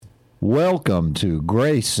Welcome to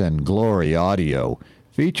Grace and Glory Audio,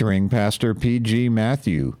 featuring Pastor P.G.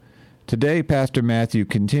 Matthew. Today, Pastor Matthew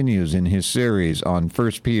continues in his series on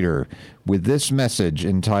 1 Peter with this message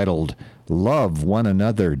entitled, Love One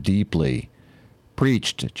Another Deeply,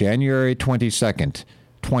 preached January 22nd,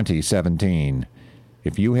 2017.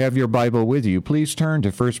 If you have your Bible with you, please turn to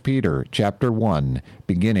 1 Peter chapter 1,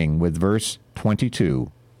 beginning with verse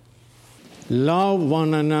 22. Love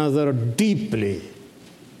one another deeply.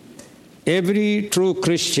 Every true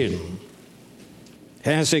Christian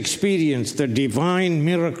has experienced the divine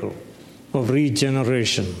miracle of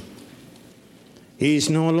regeneration. He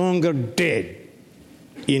is no longer dead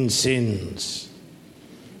in sins.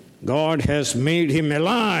 God has made him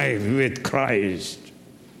alive with Christ.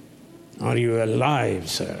 Are you alive,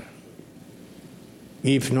 sir?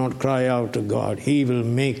 If not, cry out to God. He will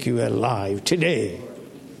make you alive today.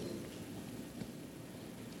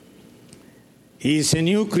 He is a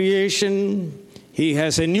new creation. He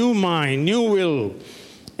has a new mind, new will,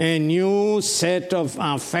 a new set of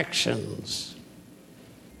affections.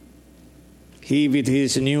 He, with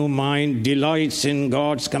his new mind, delights in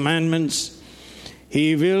God's commandments.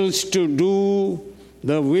 He wills to do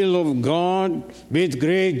the will of God with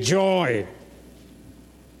great joy.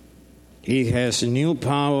 He has new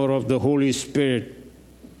power of the Holy Spirit.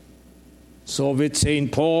 So with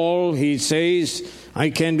St. Paul, he says, I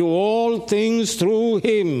can do all things through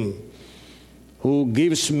him who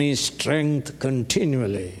gives me strength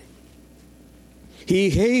continually. He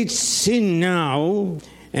hates sin now,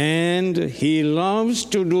 and he loves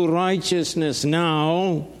to do righteousness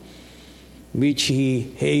now, which he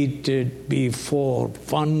hated before.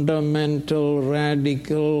 Fundamental,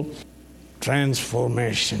 radical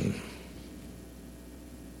transformation.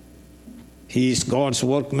 He is God's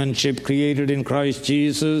workmanship created in Christ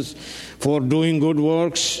Jesus for doing good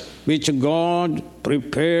works which God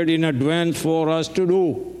prepared in advance for us to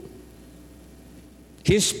do.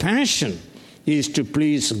 His passion is to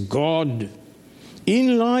please God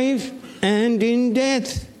in life and in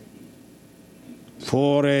death.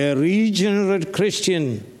 For a regenerate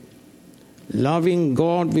Christian, loving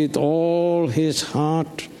God with all his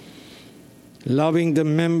heart, loving the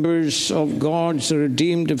members of God's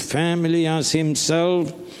redeemed family as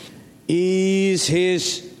himself, is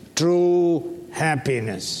his true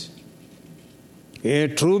happiness. A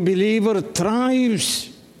true believer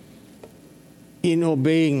thrives in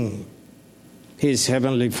obeying his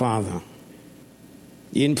heavenly Father.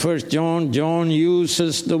 In 1 John, John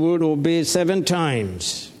uses the word obey 7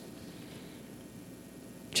 times.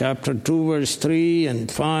 Chapter 2, verse 3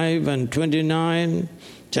 and 5 and 29.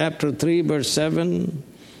 Chapter 3, verse 7,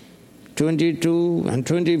 22 and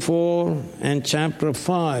 24, and chapter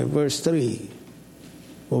 5, verse 3.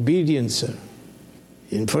 Obedience, sir.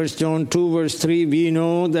 In 1 John 2, verse 3, we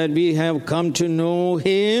know that we have come to know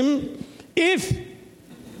him if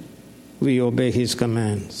we obey his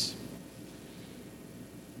commands.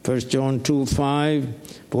 1 John 2,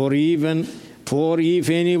 5, for if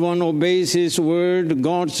anyone obeys his word,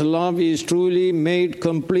 God's love is truly made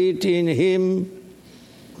complete in him.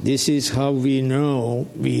 This is how we know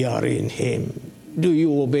we are in him. Do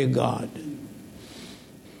you obey God?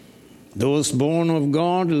 Those born of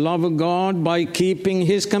God love God by keeping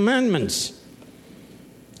his commandments.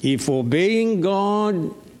 If obeying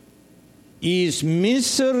God is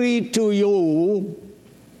misery to you,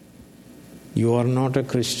 you are not a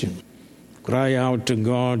Christian. Cry out to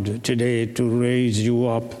God today to raise you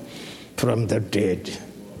up from the dead.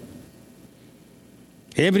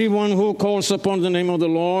 Everyone who calls upon the name of the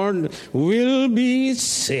Lord will be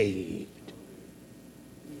saved.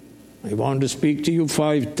 I want to speak to you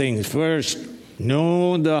 5 things. First,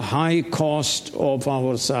 know the high cost of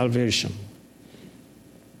our salvation.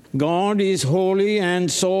 God is holy,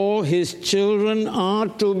 and so his children are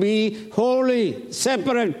to be holy,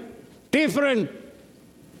 separate, different.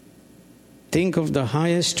 Think of the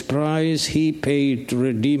highest price he paid to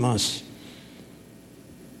redeem us.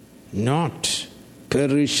 Not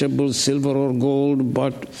perishable silver or gold,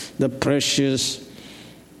 but the precious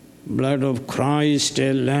blood of Christ,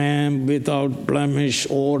 a lamb without blemish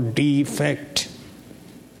or defect.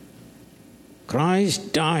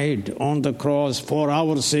 Christ died on the cross for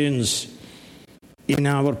our sins in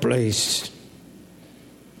our place.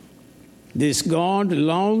 This God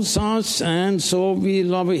loves us, and so we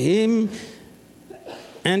love him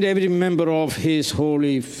and every member of his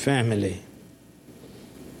holy family.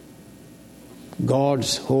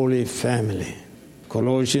 God's holy family.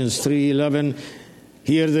 Colossians 3:11,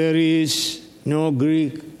 here there is no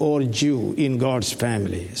Greek or Jew in God's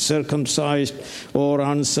family, circumcised or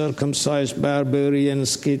uncircumcised, barbarian,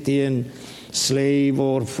 Scythian, slave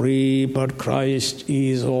or free, but Christ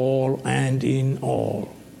is all and in all.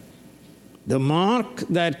 The mark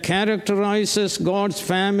that characterizes God's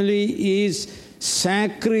family is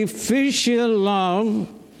sacrificial love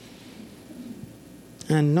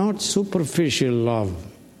and not superficial love.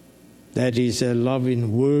 That is a love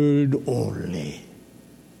in word only.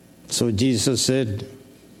 So Jesus said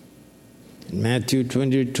in Matthew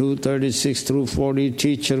 22:36-40,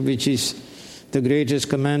 "Teacher, which is the greatest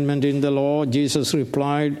commandment in the law?" Jesus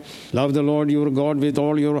replied, "Love the Lord your God with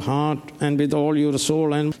all your heart and with all your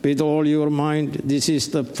soul and with all your mind. This is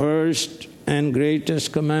the first and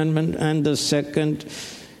greatest commandment, and the second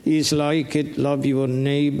is like it, love your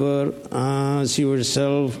neighbor as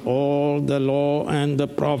yourself. All the law and the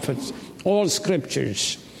prophets, all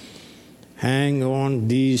scriptures, hang on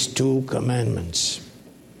these two commandments."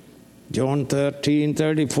 John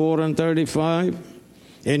 13:34-35,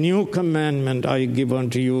 "A new commandment I give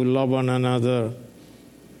unto you, love one another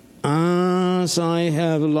as I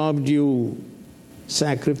have loved you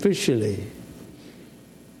sacrificially.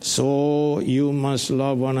 So you must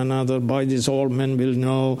love one another. By this all men will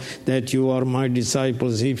know that you are my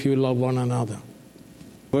disciples, if you love one another."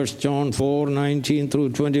 1 John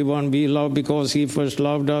 4:19-21, "We love because he first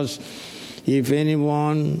loved us. If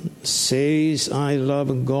anyone says, 'I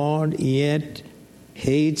love God,' yet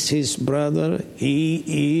hates his brother, he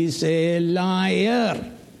is a liar.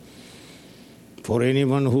 For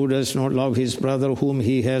anyone who does not love his brother whom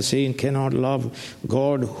he has seen cannot love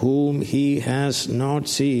God whom he has not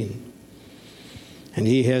seen. And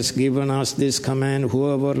he has given us this command: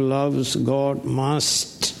 whoever loves God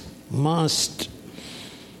must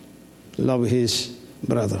love his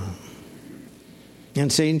brother."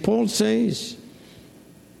 And St. Paul says,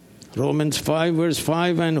 Romans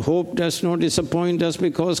 5:5, "And hope does not disappoint us,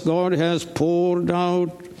 because God has poured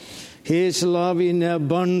out his love in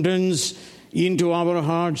abundance into our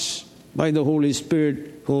hearts by the Holy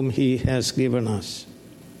Spirit whom he has given us."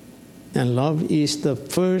 And love is the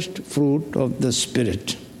first fruit of the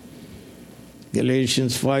Spirit.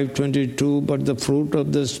 Galatians 5:22, "But the fruit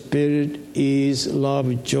of the Spirit is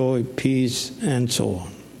love, joy, peace," and so on.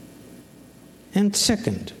 And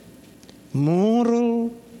second,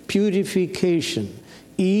 moral purification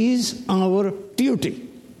is our duty.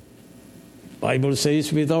 Bible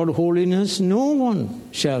says, "Without holiness no one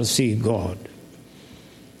shall see God."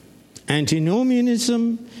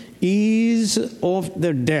 Antinomianism is of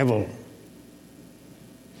the devil.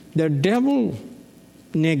 The devil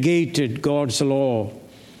negated God's law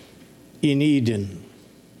in Eden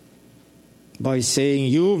by saying,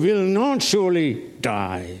 "You will not surely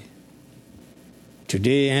die."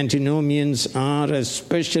 Today, antinomians are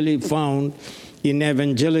especially found in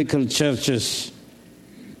evangelical churches.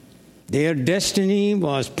 Their destiny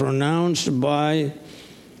was pronounced by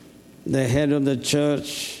the head of the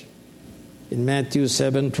church in Matthew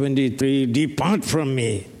 7:23, "Depart from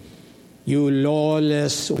me, you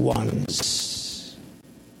lawless ones."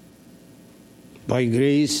 By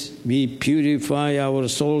grace, we purify our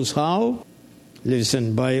souls. How?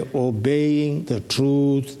 Listen, by obeying the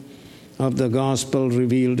truth of the gospel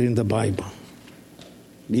revealed in the Bible.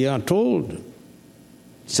 We are told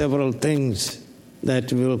several things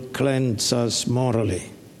that will cleanse us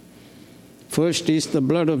morally. First is the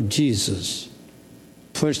blood of Jesus.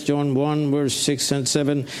 1 John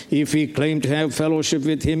 1:6-7, "If we claim to have fellowship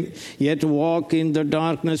with him, yet walk in the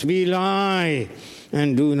darkness, we lie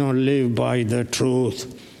and do not live by the truth.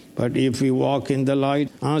 But if we walk in the light,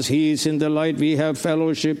 as he is in the light, we have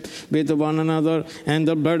fellowship with one another, and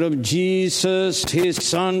the blood of Jesus, his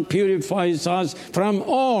Son, purifies us from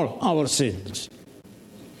all our sins."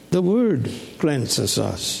 The Word cleanses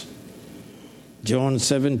us. John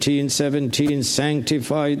 17:17,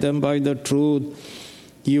 "Sanctify them by the truth.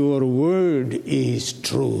 Your word is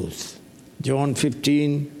truth." John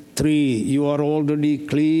 15:3, "You are already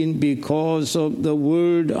clean because of the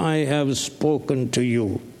word I have spoken to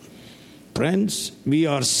you." Friends, we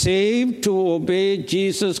are saved to obey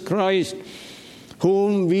Jesus Christ,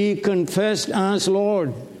 whom we confessed as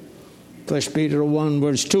Lord. 1 Peter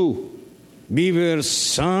 1:2, "We were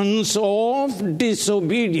sons of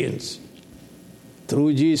disobedience.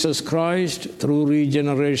 Through Jesus Christ, through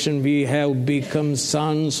regeneration, we have become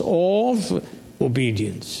sons of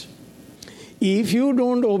obedience." If you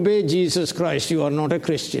don't obey Jesus Christ, you are not a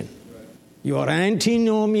Christian. You are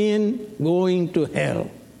antinomian, going to hell.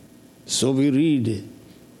 So we read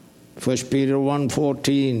 1 Peter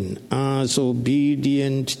 1:14, "As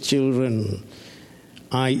obedient children,"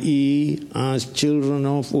 i.e., as children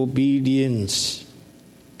of obedience,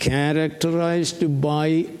 characterized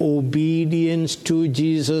by obedience to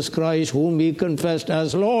Jesus Christ, whom we confessed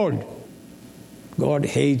as Lord. God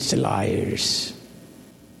hates liars.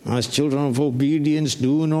 As children of obedience,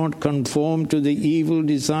 do not conform to the evil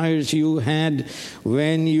desires you had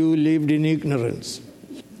when you lived in ignorance.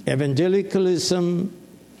 Evangelicalism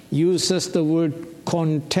uses the word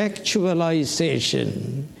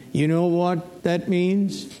contextualization. You know what that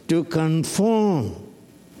means? To conform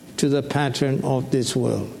to the pattern of this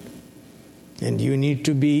world. And you need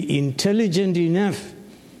to be intelligent enough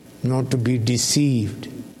not to be deceived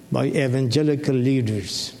by evangelical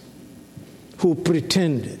leaders who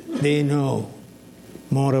pretend they know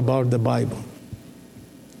more about the Bible.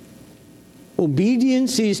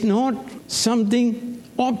 Obedience is not something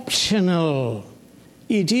optional.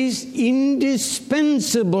 It is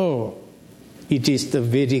indispensable. It is the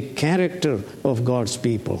very character of God's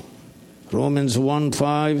people. Romans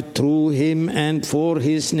 1:5, through him and for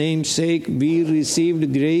his name's sake we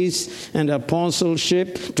received grace and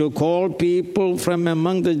apostleship to call people from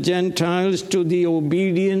among the Gentiles to the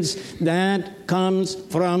obedience that comes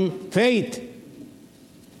from faith.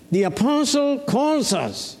 The apostle calls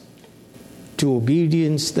us to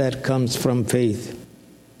obedience that comes from faith.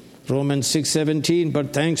 Romans 6:17,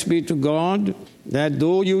 but thanks be to God that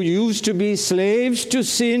though you used to be slaves to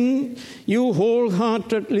sin, you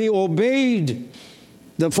wholeheartedly obeyed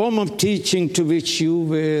the form of teaching to which you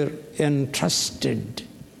were entrusted.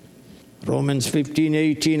 Romans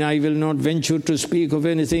 15:18, I will not venture to speak of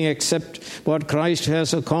anything except what Christ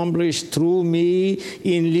has accomplished through me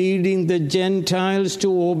in leading the Gentiles to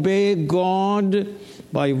obey God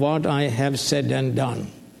by what I have said and done.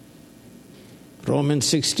 Romans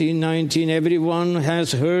 16:19, everyone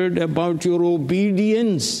has heard about your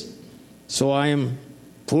obedience, so I am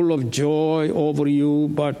full of joy over you,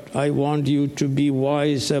 but I want you to be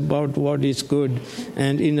wise about what is good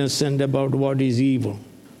and innocent about what is evil.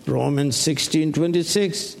 Romans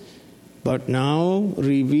 16:26, but now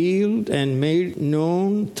revealed and made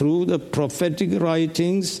known through the prophetic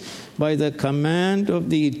writings by the command of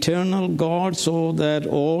the eternal God, so that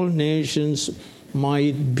all nations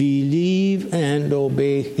might believe and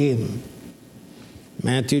obey him.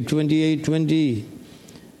 Matthew 28:20,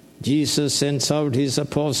 Jesus sends out his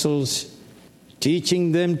apostles,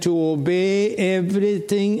 teaching them to obey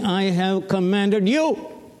everything I have commanded you.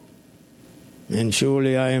 And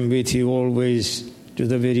surely I am with you always to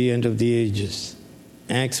the very end of the ages.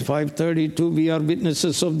 Acts 5:32, we are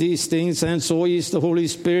witnesses of these things, and so is the Holy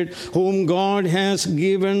Spirit, whom God has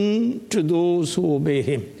given to those who obey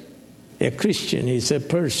him. A Christian is a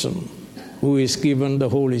person who is given the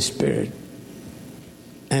Holy Spirit.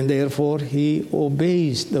 And therefore he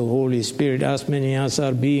obeys the Holy Spirit. As many as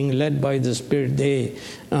are being led by the Spirit, they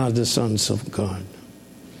are the sons of God.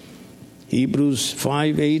 Hebrews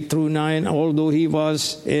 5:8-9, although he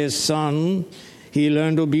was a son, he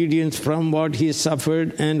learned obedience from what he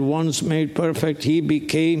suffered, and once made perfect, he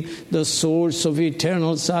became the source of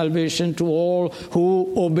eternal salvation to all who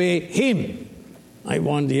obey him. I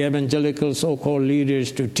want the evangelical so-called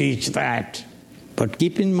leaders to teach that. But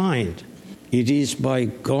keep in mind, it is by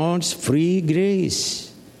God's free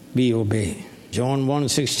grace we obey. John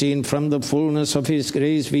 1:16, from the fullness of his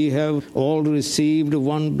grace we have all received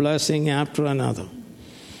one blessing after another.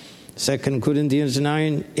 2 Corinthians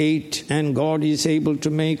 9:8, and God is able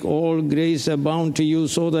to make all grace abound to you,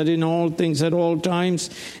 so that in all things at all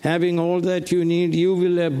times, having all that you need, you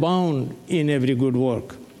will abound in every good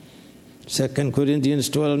work. 2 Corinthians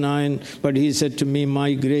 12:9, but he said to me,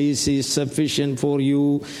 my grace is sufficient for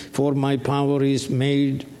you, for my power is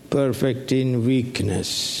made perfect in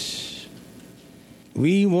weakness.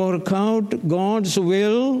 We work out God's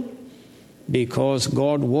will because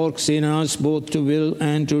God works in us both to will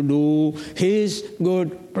and to do his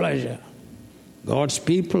good pleasure. God's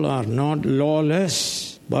people are not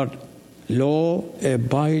lawless, but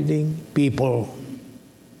law-abiding people.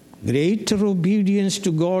 Greater obedience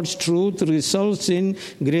to God's truth results in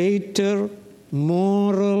greater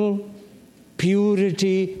moral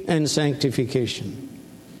purity and sanctification.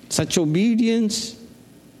 Such obedience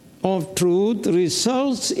of truth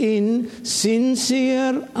results in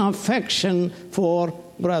sincere affection for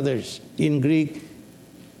brothers. In Greek,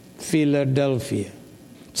 Philadelphia.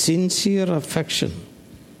 Sincere affection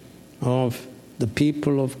of the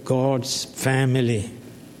people of God's family.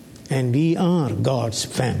 And we are God's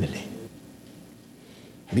family.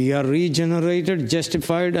 We are regenerated,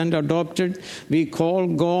 justified, and adopted. We call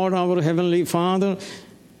God our Heavenly Father.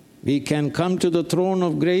 We can come to the throne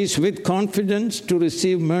of grace with confidence to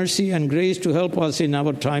receive mercy and grace to help us in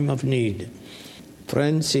our time of need.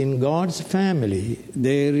 Friends, in God's family,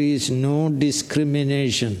 there is no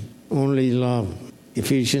discrimination, only love.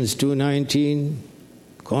 Ephesians 2:19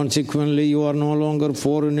 Consequently, you are no longer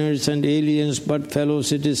foreigners and aliens, but fellow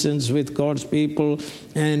citizens with God's people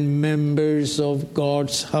and members of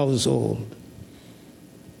God's household.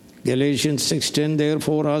 Galatians 6:10,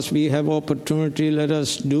 therefore, as we have opportunity, let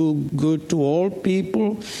us do good to all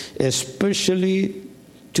people, especially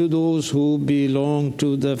to those who belong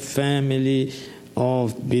to the family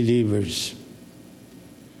of believers.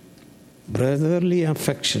 Brotherly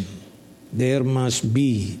affection there must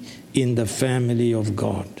be in the family of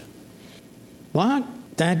God. But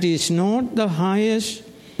that is not the highest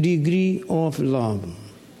degree of love.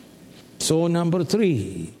 So number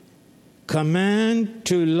 3, command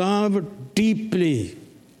to love deeply.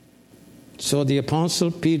 So the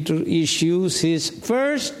Apostle Peter issues his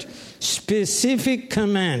first specific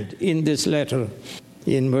command in this letter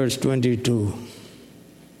in verse 22.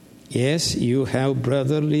 Yes, you have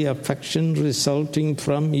brotherly affection resulting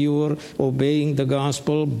from your obeying the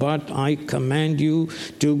gospel, but I command you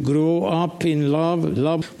to grow up in love.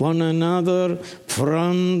 Love one another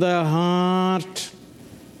from the heart.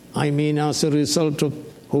 I mean, as a result of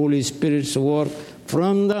Holy Spirit's work,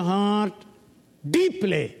 from the heart,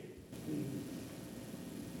 deeply.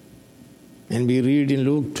 And we read in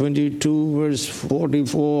Luke 22, verse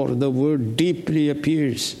 44, the word deeply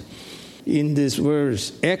appears in this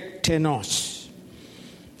verse, ektenos.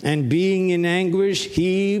 And being in anguish,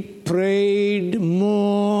 he prayed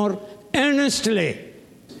more earnestly.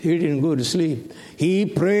 He didn't go to sleep. He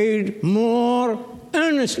prayed more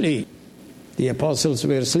earnestly. The apostles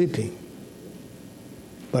were sleeping,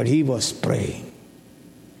 but he was praying.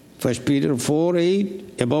 1 Peter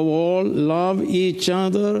 4:8, above all, love each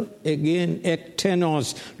other, again,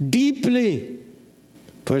 ektenos, deeply.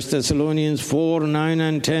 1 Thessalonians 4:9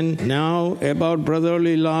 and 10, now about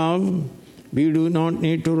brotherly love, we do not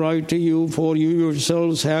need to write to you, for you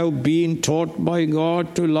yourselves have been taught by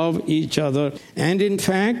God to love each other. And in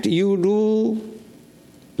fact, you do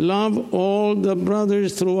love all the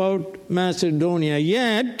brothers throughout Macedonia.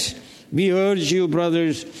 Yet, we urge you,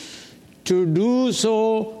 brothers, to do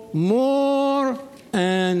so more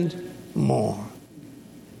and more.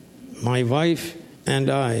 My wife and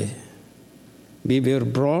I, we were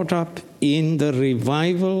brought up in the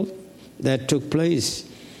revival that took place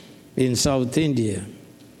in South India,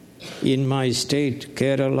 in my state,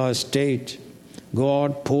 Kerala state.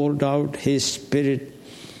 God poured out His Spirit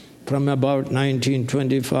from about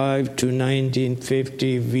 1925 to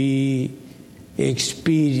 1950. We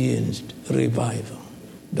experienced revival.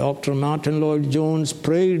 Dr. Martin Lloyd-Jones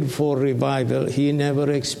prayed for revival. He never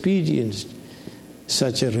experienced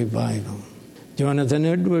such a revival. Jonathan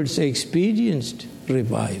Edwards experienced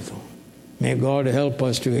revival. May God help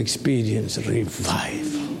us to experience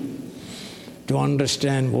revival, to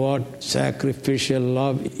understand what sacrificial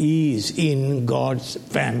love is in God's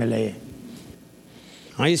family.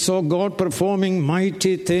 I saw God performing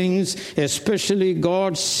mighty things, especially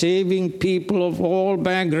God saving people of all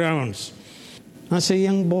backgrounds. As a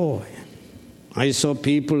young boy, I saw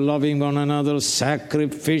people loving one another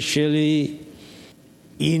sacrificially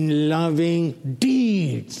in loving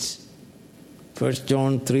deeds. 1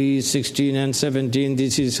 John 3:16 and 17,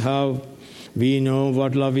 this is how we know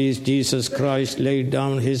what love is. Jesus Christ laid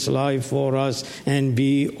down His life for us, and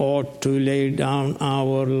we ought to lay down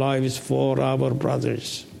our lives for our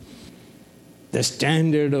brothers. The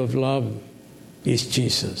standard of love is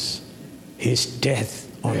Jesus, His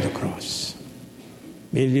death on the cross.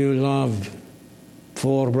 Will you love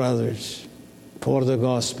 4 brothers for the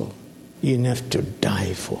gospel enough to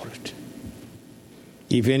die for it?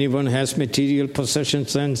 If anyone has material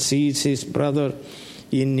possessions and sees his brother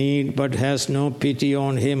in need but has no pity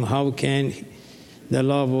on him, how can the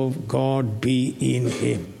love of God be in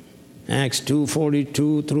him? Acts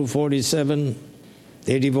 2:42 through 47.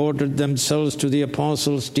 They devoted themselves to the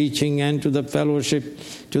apostles' teaching and to the fellowship,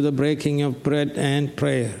 to the breaking of bread and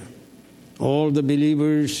prayer. All the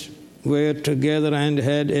believers were together and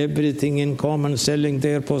had everything in common, selling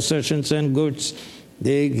their possessions and goods.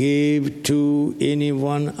 They gave to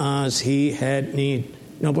anyone as he had need.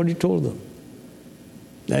 Nobody told them.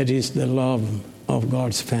 That is the love of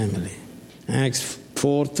God's family. Acts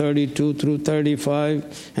 4:32 through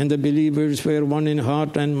 35. And the believers were one in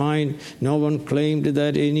heart and mind. No one claimed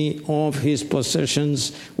that any of his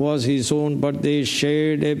possessions was his own, but they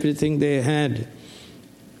shared everything they had.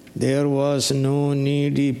 There was no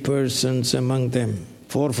needy persons among them.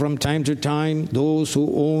 For from time to time, those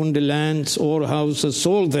who owned lands or houses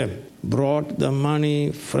sold them, brought the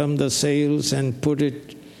money from the sales and put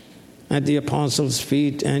it at the apostles'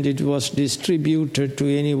 feet, and it was distributed to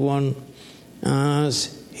anyone as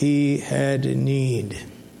he had need.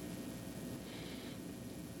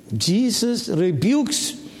 Jesus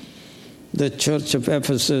rebukes the church of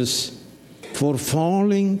Ephesus for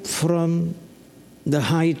falling from the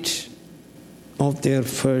height of their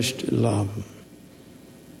first love.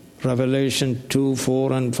 Revelation 2,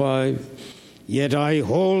 4 and 5. Yet I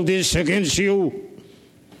hold this against you.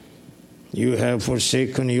 You have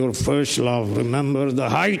forsaken your first love. Remember the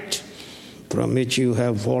height from which you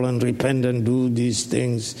have fallen. Repent and do these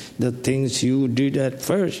things, the things you did at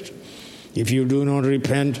first. If you do not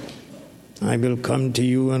repent, I will come to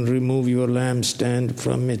you and remove your lampstand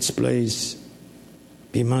from its place.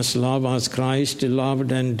 We must love as Christ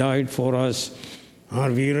loved and died for us.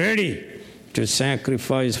 Are we ready to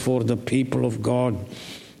sacrifice for the people of God,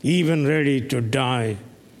 even ready to die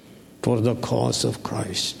for the cause of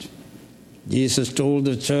Christ? Jesus told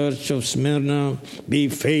the church of Smyrna, be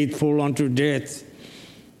faithful unto death,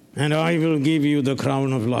 and I will give you the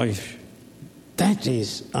crown of life. That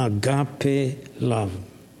is agape love.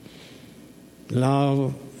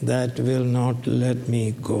 Love that will not let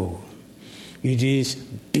me go. It is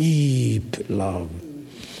deep love.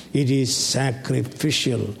 It is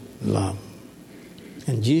sacrificial love.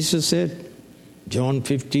 And Jesus said, John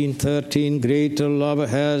 15:13, greater love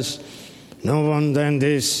has no one than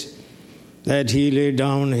this, that he lay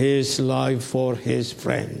down his life for his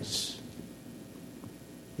friends.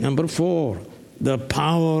 Number 4, the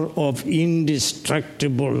power of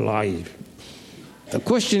indestructible life. The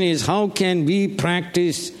question is, how can we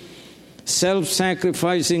practice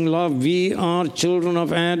self-sacrificing love? We are children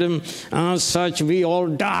of Adam. As such, we all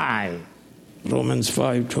die. Romans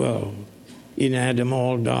 5:12. In Adam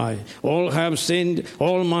all die. All have sinned.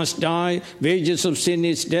 All must die. Wages of sin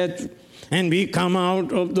is death. And we come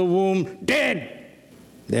out of the womb dead.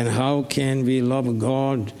 Then how can we love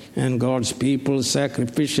God and God's people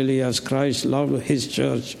sacrificially as Christ loved his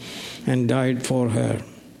church and died for her?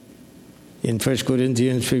 In 1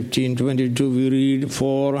 Corinthians 15:22 we read,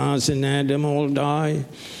 for as in Adam all die,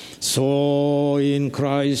 so in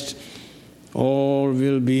Christ all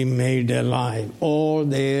will be made alive. All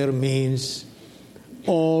there means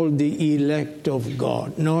all the elect of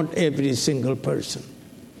God, not every single person.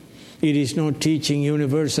 It is not teaching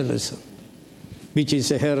universalism, which is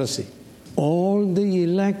a heresy. All the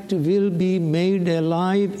elect will be made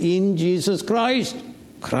alive in Jesus Christ.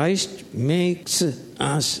 Christ makes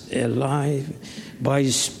us alive by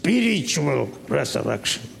spiritual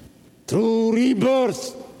resurrection. Through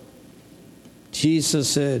rebirth, Jesus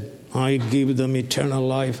said, I give them eternal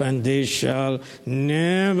life and they shall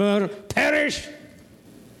never perish.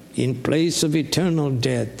 In place of eternal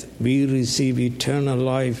death, we receive eternal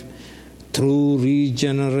life through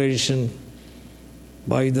regeneration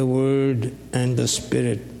by the Word and the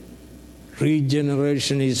Spirit.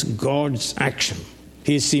 Regeneration is God's action,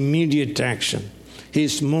 His immediate action,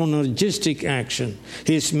 His monergistic action,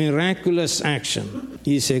 His miraculous action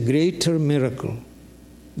is a greater miracle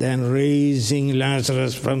than raising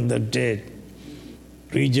Lazarus from the dead.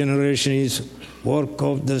 Regeneration is work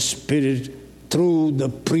of the Spirit through the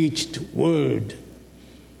preached Word.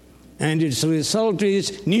 And its result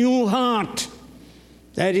is new heart.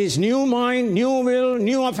 That is new mind, new will,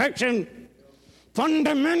 new affection.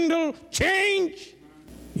 Fundamental change.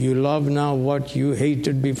 You love now what you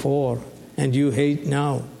hated before, and you hate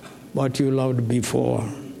now what you loved before.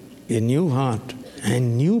 A new heart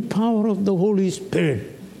and new power of the Holy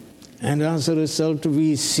Spirit. And as a result,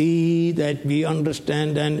 we see that we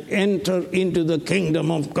understand and enter into the kingdom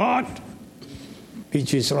of God,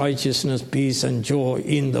 which is righteousness, peace, and joy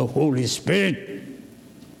in the Holy Spirit.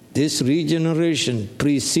 This regeneration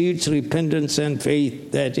precedes repentance and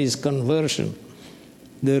faith, that is conversion.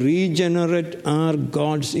 The regenerate are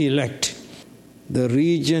God's elect. The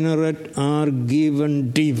regenerate are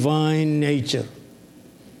given divine nature.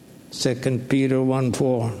 2 Peter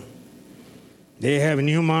 1:4. They have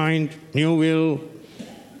new mind, new will,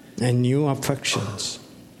 and new affections.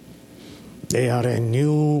 They are a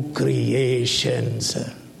new creation,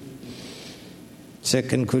 sir.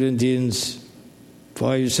 2 Corinthians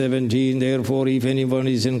 5:17, therefore, if anyone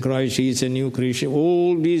is in Christ, he is a new creation.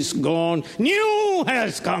 Old is gone, new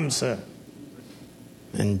has come, sir.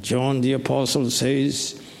 And John the Apostle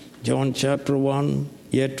says, John chapter 1,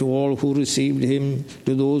 yet to all who received him,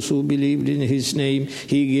 to those who believed in his name,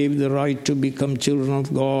 he gave the right to become children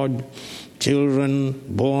of God. Children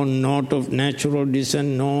born not of natural descent,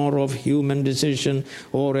 nor of human decision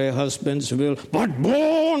or a husband's will, but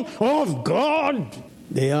born of God.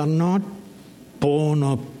 They are not born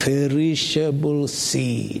of perishable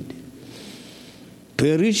seed.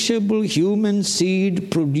 Perishable human seed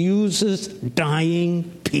produces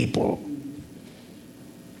dying people.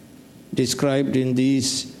 Described in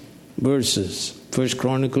these verses. 1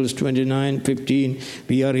 Chronicles 29:15.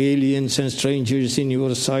 We are aliens and strangers in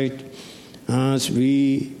your sight, as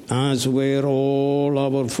were all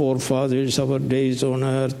our forefathers. Our days on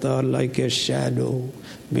earth are like a shadow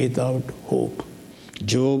without hope.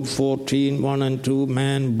 Job 14:1 and 2.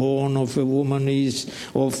 Man born of a woman is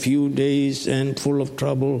of few days and full of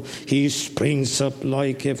trouble. He springs up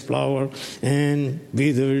like a flower and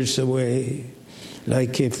withers away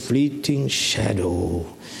like a fleeting shadow.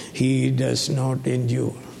 He does not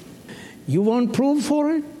endure. You want proof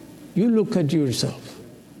for it? You look at yourself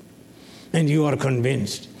and you are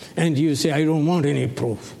convinced. And you say, I don't want any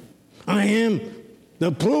proof. I am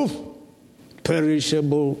the proof.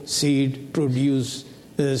 Perishable seed produces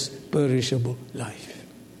perishable life.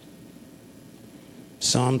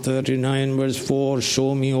 Psalm 39 verse 4.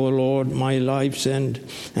 Show me, O Lord, my life's end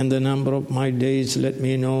and the number of my days. Let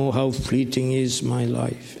me know how fleeting is my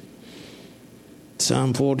life.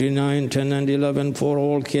 Psalm 49:10 and 11. For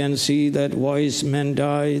all can see that wise men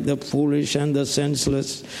die, the foolish and the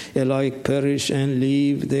senseless alike perish and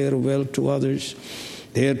leave their wealth to others.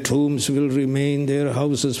 Their tombs will remain, their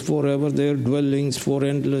houses forever, their dwellings for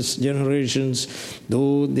endless generations,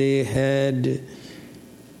 though they had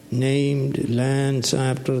named lands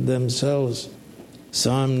after themselves.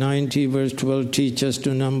 Psalm 90 verse 12. Teach us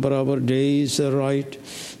to number our days aright,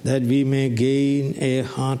 that we may gain a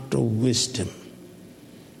heart of wisdom.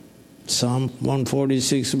 Psalm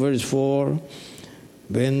 146 verse 4.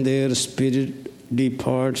 When their spirit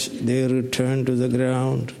departs, they return to the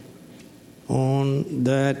ground. On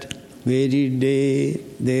that very day,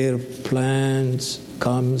 their plans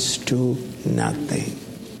comes to nothing.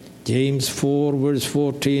 James 4 verse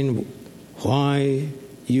 14. Why,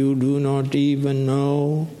 you do not even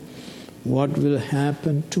know what will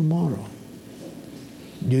happen tomorrow.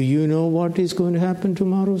 Do you know what is going to happen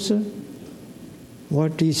tomorrow, sir?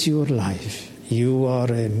 What is your life? You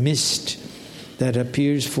are a mist that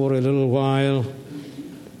appears for a little while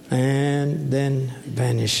and then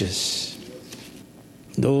vanishes.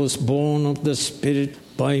 Those born of the Spirit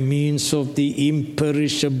by means of the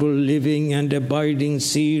imperishable living and abiding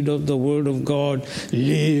seed of the Word of God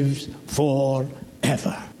lives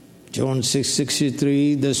forever. John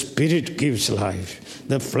 6:63, the Spirit gives life.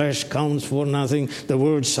 The flesh counts for nothing. The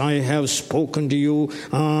words I have spoken to you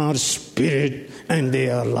are spirit and they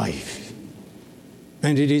are life.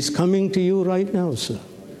 And it is coming to you right now, sir.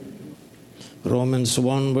 Romans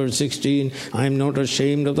 1 verse 16, I am not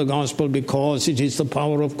ashamed of the gospel, because it is the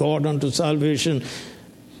power of God unto salvation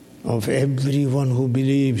of everyone who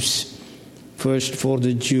believes, first for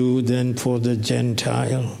the Jew, then for the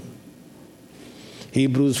Gentile.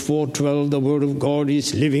 Hebrews 4:12, the word of God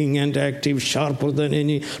is living and active, sharper than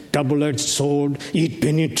any double-edged sword. It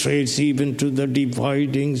penetrates even to the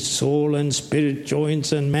dividing soul and spirit,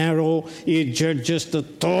 joints and marrow. It judges the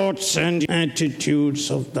thoughts and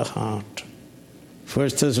attitudes of the heart.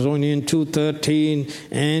 1 Thessalonians 2:13,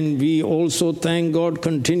 and we also thank God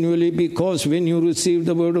continually, because when you received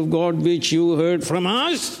the word of God which you heard from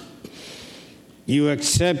us, you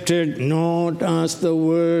accepted not as the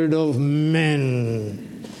word of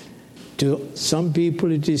men. To some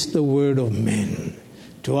people it is the word of men.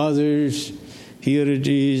 To others, here it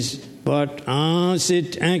is, but as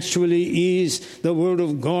it actually is the word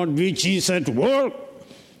of God which is at work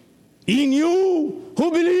in you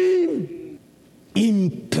who believe.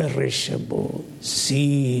 Imperishable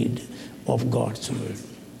seed of God's word.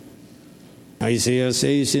 Isaiah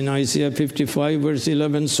says in Isaiah 55 verse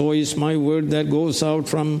 11, so is my word that goes out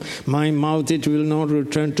from my mouth. It will not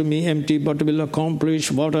return to me empty, but will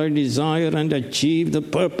accomplish what I desire and achieve the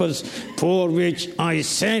purpose for which I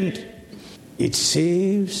sent. It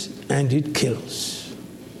saves and it kills.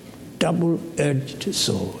 Double-edged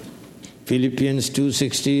sword. Philippians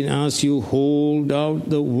 2:16, as you hold out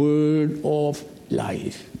the word of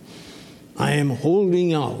life. I am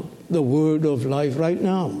holding out the word of life right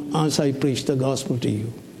now as I preach the gospel to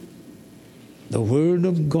you. The word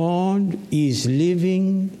of God is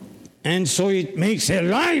living, and so it makes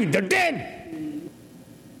alive the dead.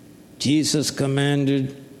 Jesus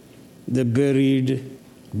commanded the buried,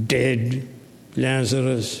 dead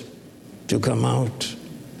Lazarus to come out,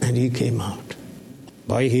 and he came out.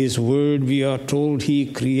 By his word, we are told he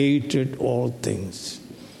created all things.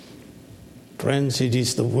 Friends, it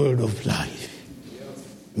is the word of life,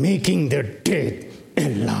 making the dead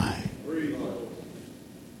alive.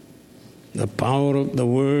 The power of the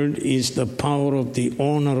word is the power of the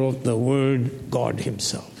owner of the word, God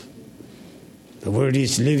himself. The word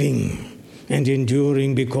is living and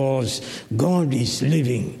enduring because God is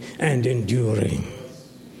living and enduring.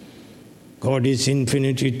 God is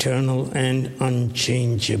infinite, eternal, and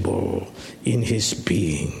unchangeable in his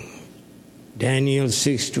being. Daniel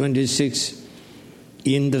 6:26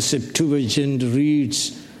 in the Septuagint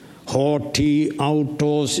reads, Horti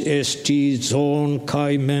autos esti zon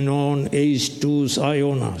kai menon eistus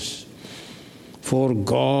ionas. For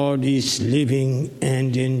God is living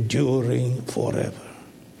and enduring forever.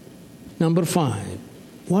 Number 5.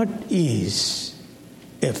 What is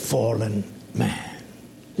a fallen man?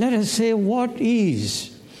 Let us say, what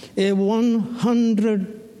is a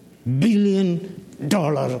 $100 billion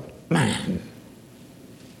man?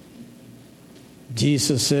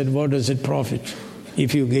 Jesus said, what does it profit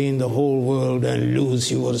if you gain the whole world and lose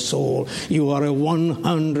your soul? You are a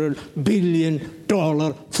 $100 billion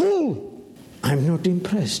fool. I'm not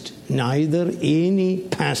impressed. Neither any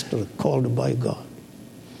pastor called by God.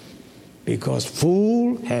 Because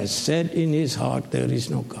fool has said in his heart, there is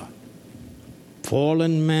no God.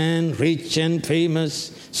 Fallen man, rich and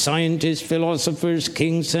famous, scientists, philosophers,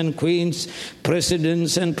 kings and queens,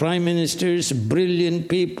 presidents and prime ministers, brilliant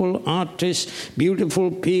people, artists,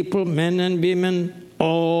 beautiful people, men and women,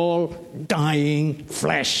 all dying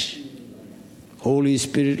flesh. Holy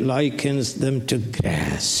Spirit likens them to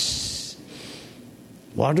grass.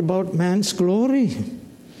 What about man's glory?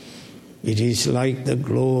 It is like the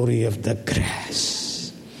glory of the grass.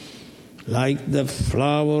 Like the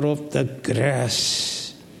flower of the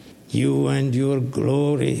grass, you and your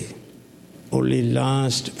glory only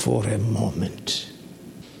last for a moment.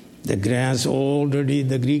 The grass already,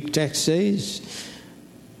 the Greek text says,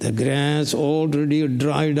 the grass already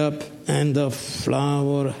dried up and the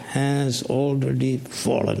flower has already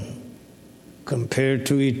fallen. Compared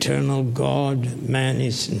to eternal God, man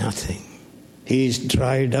is nothing. He is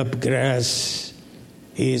dried up grass.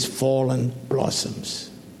 He is fallen blossoms.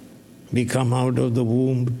 We come out of the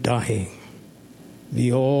womb dying.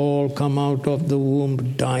 We all come out of the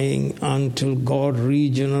womb dying until God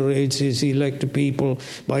regenerates his elect people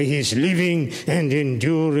by his living and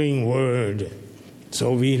enduring word.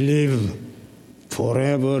 So we live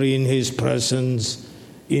forever in his presence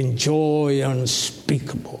in joy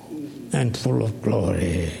unspeakable and full of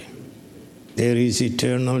glory. There is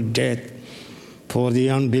eternal death for the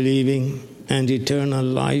unbelieving and eternal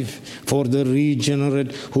life for the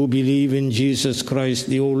regenerate who believe in Jesus Christ,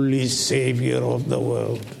 the only Savior of the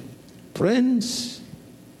world. Friends,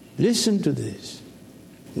 listen to this.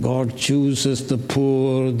 God chooses the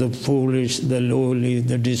poor, the foolish, the lowly,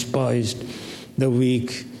 the despised, the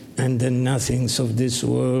weak, and the nothings of this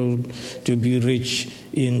world to be rich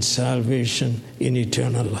in salvation, in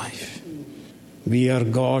eternal life. We are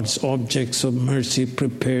God's objects of mercy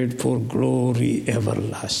prepared for glory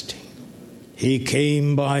everlasting. He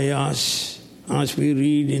came by us, as we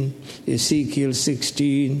read in Ezekiel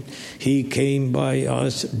 16, he came by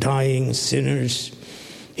us, dying sinners.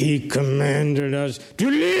 He commanded us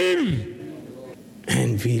to live,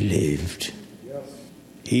 and we lived.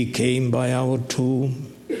 He came by our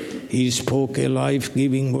tomb. He spoke a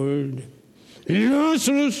life-giving word.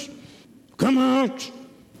 Lazarus, come out.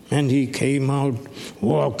 And he came out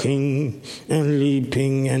walking and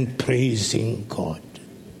leaping and praising God.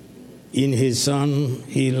 In his Son,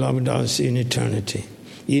 he loved us in eternity.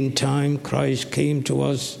 In time, Christ came to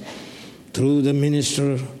us through the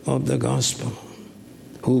minister of the gospel,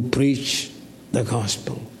 who preached the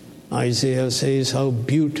gospel. Isaiah says, how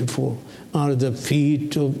beautiful are the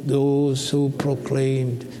feet of those who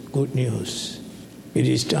proclaimed good news. It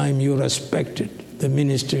is time you respected the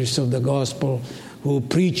ministers of the gospel who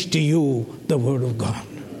preached to you the word of God.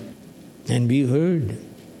 And we heard,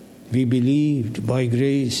 we believed by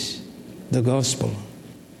grace the gospel.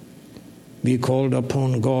 We called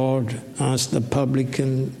upon God as the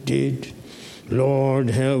publican did.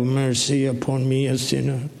 Lord, have mercy upon me, a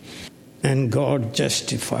sinner. And God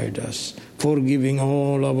justified us, forgiving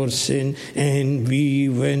all our sin, and we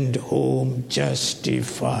went home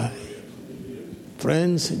justified.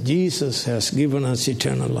 Friends, Jesus has given us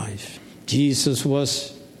eternal life. Jesus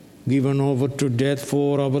was given over to death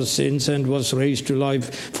for our sins and was raised to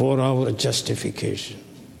life for our justification.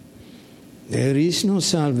 There is no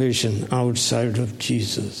salvation outside of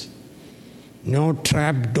Jesus. No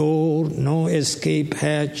trap door, no escape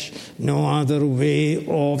hatch, no other way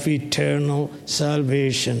of eternal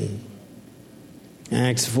salvation.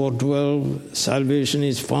 Acts 4:12, salvation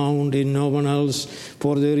is found in no one else,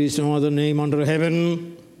 for there is no other name under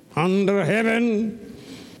heaven,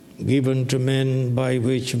 given to men by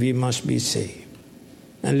which we must be saved.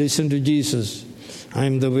 And listen to Jesus. I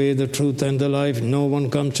am the way, the truth, and the life. No one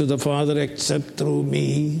comes to the Father except through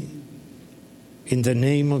me. In the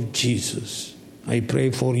name of Jesus, I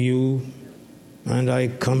pray for you And I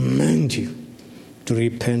command you to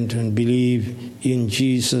repent and believe in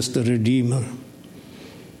Jesus the Redeemer,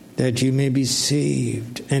 that you may be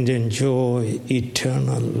saved and enjoy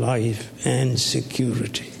eternal life and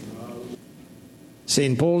security.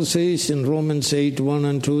 St. Paul says in Romans 8:1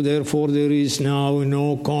 and 2, therefore there is now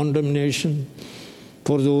no condemnation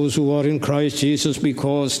for those who are in Christ Jesus,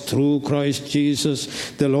 because through Christ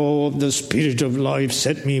Jesus the law of the Spirit of life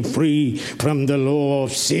set me free from the law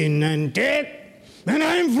of sin and death, and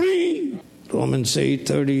I am free. Romans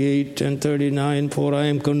 8:38 and 39, for I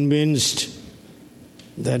am convinced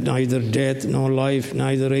that neither death nor life,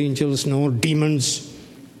 neither angels nor demons,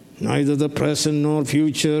 neither the present nor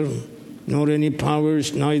future, nor any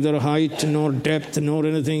powers, neither height nor depth, nor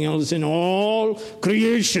anything else in all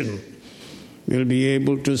creation will be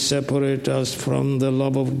able to separate us from the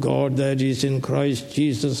love of God that is in Christ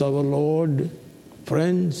Jesus our Lord.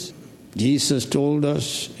 Friends, Jesus told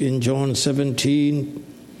us in John 17,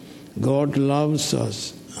 God loves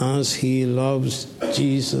us as He loves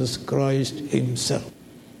Jesus Christ Himself.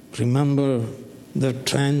 Remember the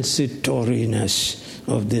transitoriness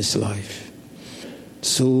of this life.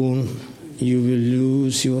 Soon you will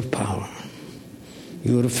lose your power,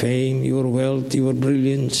 your fame, your wealth, your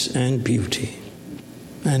brilliance and beauty,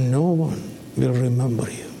 and no one will remember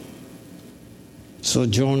you. So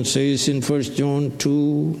John says in 1 John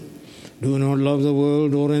 2, do not love the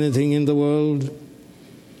world or anything in the world.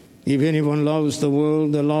 If anyone loves the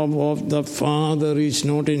world, the love of the Father is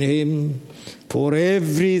not in him. For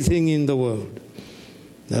everything in the world,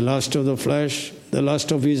 the lust of the flesh, the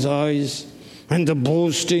lust of his eyes, and the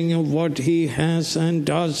boasting of what he has and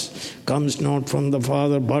does comes not from the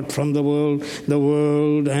Father, but from the world. The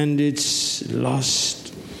world and its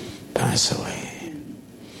lust pass away,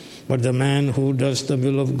 but the man who does the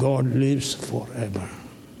will of God lives forever.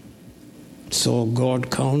 So God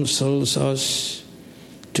counsels us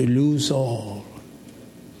to lose all,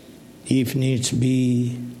 if needs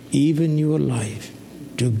be, even your life,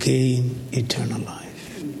 to gain eternal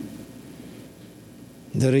life.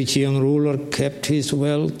 The rich young ruler kept his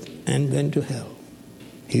wealth and went to hell.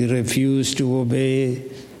 He refused to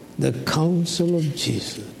obey the counsel of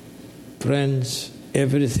Jesus. Friends,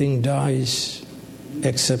 everything dies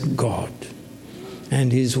except God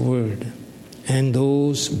and His Word, and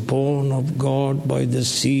those born of God by the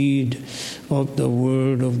seed of the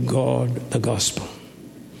Word of God, the gospel.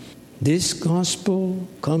 This gospel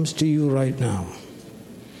comes to you right now.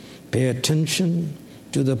 Pay attention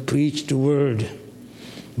to the preached word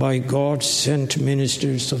by God-sent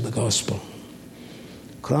ministers of the gospel.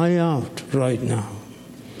 Cry out right now,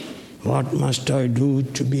 what must I do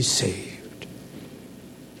to be saved?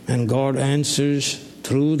 And God answers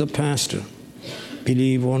through the pastor,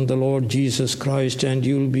 believe on the Lord Jesus Christ and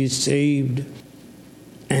you'll be saved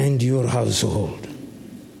and your household.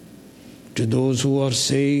 To those who are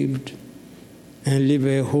saved and live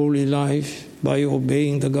a holy life by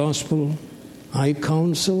obeying the gospel, I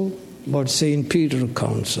counsel what St. Peter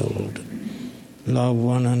counseled. Love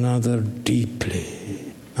one another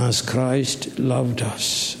deeply, as Christ loved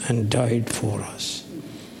us and died for us.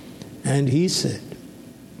 And he said,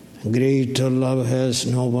 greater love has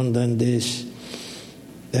no one than this,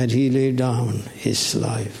 that he laid down his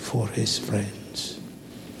life for his friends.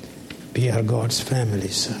 We are God's family,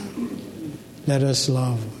 sir. Let us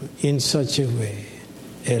love in such a way,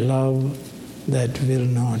 a love that will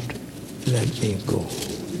not let me go.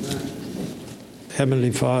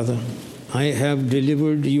 Heavenly Father, I have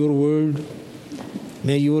delivered your word.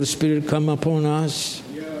 May your Spirit come upon us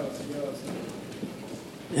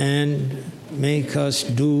and make us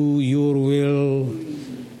do your will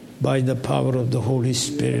by the power of the Holy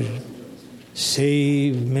Spirit.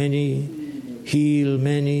 Save many, heal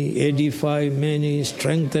many, edify many,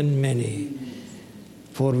 strengthen many.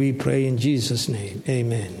 For we pray in Jesus' name.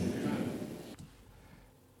 Amen.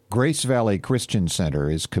 Grace Valley Christian Center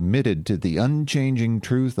is committed to the unchanging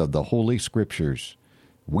truth of the Holy Scriptures.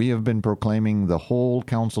 We have been proclaiming the whole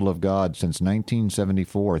counsel of God since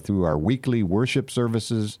 1974 through our weekly worship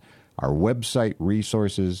services, our website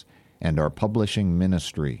resources, and our publishing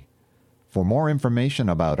ministry. For more information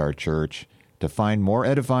about our church, to find more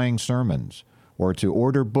edifying sermons, or to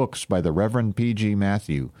order books by the Reverend P.G.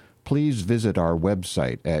 Matthew, please visit our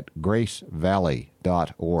website at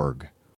gracevalley.org.